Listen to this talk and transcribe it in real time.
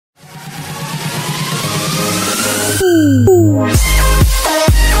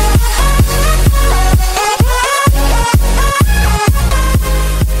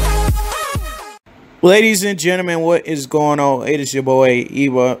Ladies and gentlemen, what is going on? It is your boy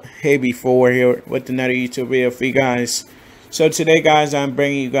Eva Hey4 here with another YouTube video for you guys. So today, guys, I'm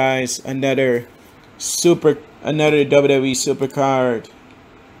bringing you guys another WWE SuperCard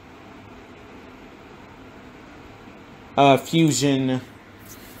fusion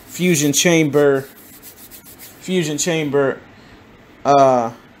chamber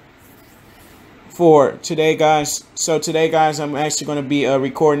for today, guys. So today, guys, I'm actually going to be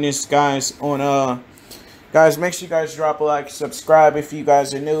recording this, guys, on guys, make sure you guys drop a like, subscribe if you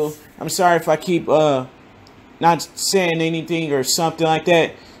guys are new. I'm sorry if I keep not saying anything or something like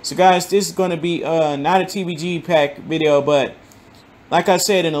that. So guys, this is going to be not a TBG pack video, but like I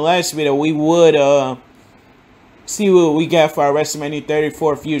said in the last video, we would see what we got for our Wrestlemania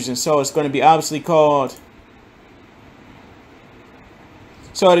 34 fusion. So it's going to be obviously called,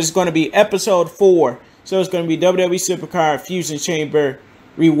 so it is going to be episode 4. So it's going to be WWE SuperCard Fusion Chamber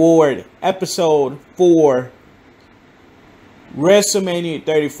Reward episode 4, Wrestlemania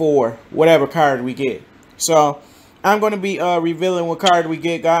 34, whatever card we get. So I'm going to be revealing what card we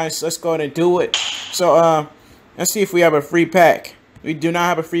get, guys. Let's go ahead and do it. So let's see if we have a free pack. We do not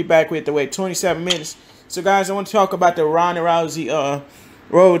have a free pack. We have to wait 27 minutes. So guys, I want to talk about the Ronda Rousey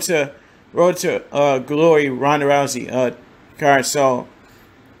Road to Glory Ronda Rousey card. So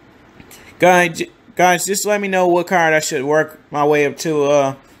guys, just let me know what card I should work my way up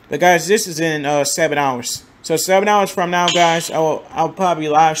to. But guys, this is in 7 hours. So 7 hours from now, guys, I'll probably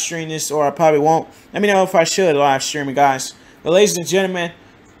live stream this, or I probably won't. Let me know if I should live stream it, guys. But ladies and gentlemen,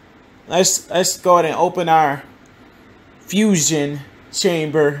 let's go ahead and open our Fusion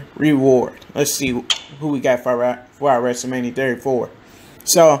Chamber reward. Let's see who we got for our WrestleMania 34.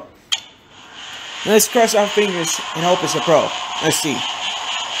 So let's cross our fingers and hope it's a pro. Let's see.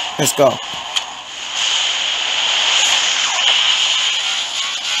 Let's go.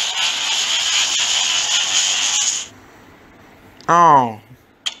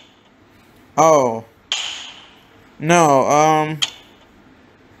 Oh, no,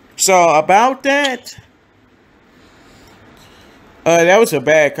 so about that, that was a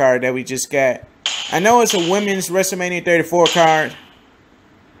bad card that we just got. I know it's a women's WrestleMania 34 card,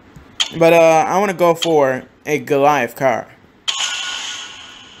 but, I want to go for a Goliath card.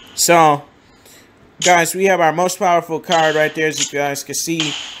 So, guys, we have our most powerful card right there, as you guys can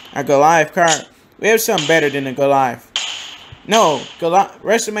see, our Goliath card. We have something better than a Goliath. No,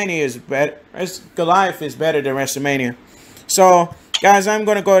 WrestleMania is better. Goliath is better than WrestleMania. So, guys, I'm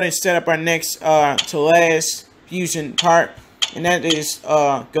going to go ahead and set up our next to last fusion part, and that is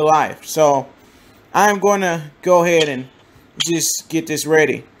Goliath. So, I'm going to go ahead and just get this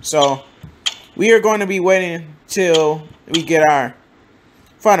ready. So, we are going to be waiting till we get our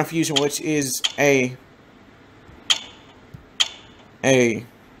final fusion, which is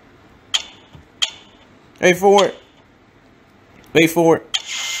wait for it.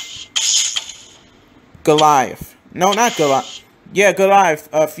 Goliath. No, not Goliath. Yeah, Goliath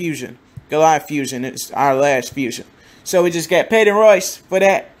fusion. Goliath fusion. It's our last fusion. So we just got Peyton Royce for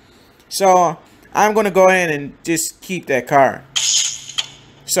that. So I'm going to go ahead and just keep that card.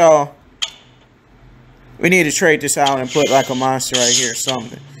 So we need to trade this out and put like a monster right here or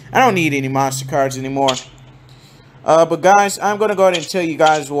something. I don't need any monster cards anymore. But guys, I'm going to go ahead and tell you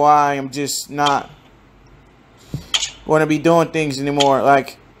guys why I'm just not want to be doing things anymore,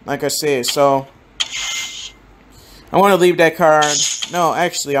 like I said. So I want to leave that card. No,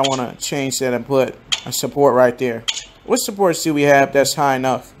 actually, I want to change that and put a support right there. What supports do we have that's high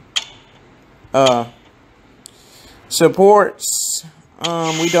enough? Supports,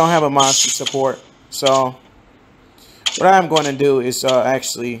 we don't have a monster support. So what I'm going to do is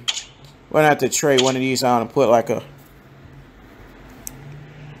actually we're going to have to trade one of these out and put like a,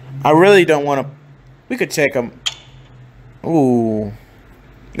 I really don't want to, we could take them. Ooh,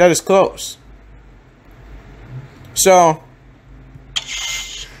 that is close. So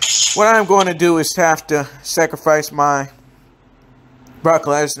what I'm going to do is have to sacrifice my Brock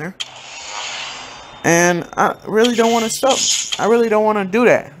Lesnar, and I really don't want to stop. I really don't want to do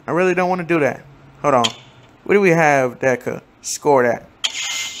that. I really don't want to do that. Hold on. What do we have that could score that?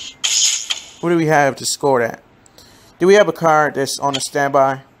 What do we have to score that? Do we have a card that's on a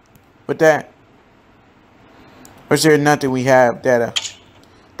standby with that? Or is there nothing we have that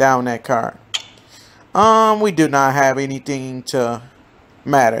down that card? We do not have anything to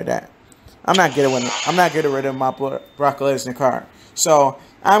matter that. I'm not getting rid of my Brock Lesnar card. So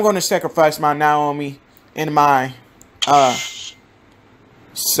I'm going to sacrifice my Naomi and my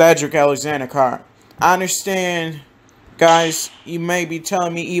Cedric Alexander card. I understand, guys. You may be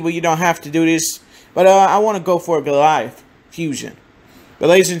telling me, Eva, you don't have to do this, but I want to go for a Goliath fusion. But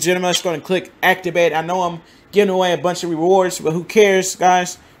ladies and gentlemen, let's go and click activate. I know I'm giving away a bunch of rewards, but who cares,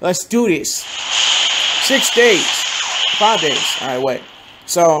 guys? Let's do this. 6 days. 5 days. Alright, wait.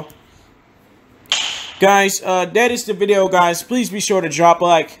 So, guys, that is the video, guys. Please be sure to drop a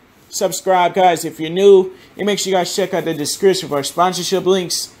like. Subscribe, guys, if you're new. And make sure you guys check out the description for our sponsorship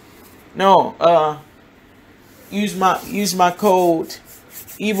links. No, use my code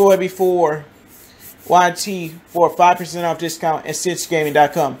EvilWebby4 YT for a 5% off discount at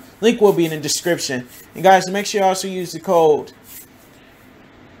SitchGaming.com. Link will be in the description. And guys, make sure you also use the code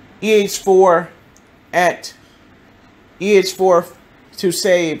EH4 at EH4 to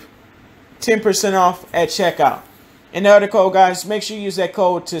save 10% off at checkout. And the other code, guys, make sure you use that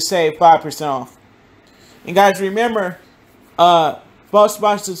code to save 5% off. And guys, remember, false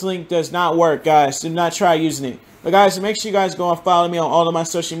sponsors link does not work, guys. Do not try using it. But guys, make sure you guys go and follow me on all of my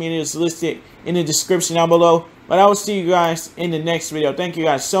social medias listed in the description down below. But I will see you guys in the next video. Thank you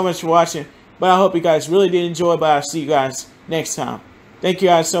guys so much for watching. But I hope you guys really did enjoy. But I'll see you guys next time. Thank you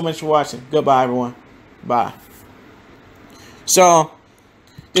guys so much for watching. Goodbye, everyone. Bye. So,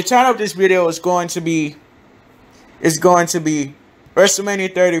 the title of this video is going to be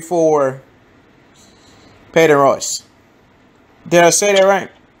Wrestlemania 34 Peyton Royce. Did I say that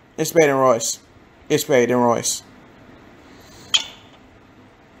right? It's Peyton Royce. It's Peyton Royce.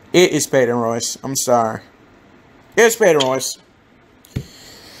 It is Peyton Royce. I'm sorry. It's Peyton Royce.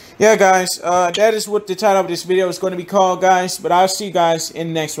 Yeah, guys. That is what the title of this video is going to be called, guys. But I'll see you guys in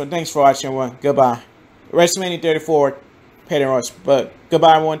the next one. Thanks for watching, everyone. Goodbye. WrestleMania 34 Peyton Royce. But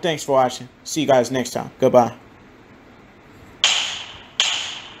goodbye, everyone. Thanks for watching. See you guys next time. Goodbye.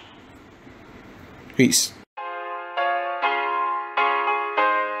 Peace.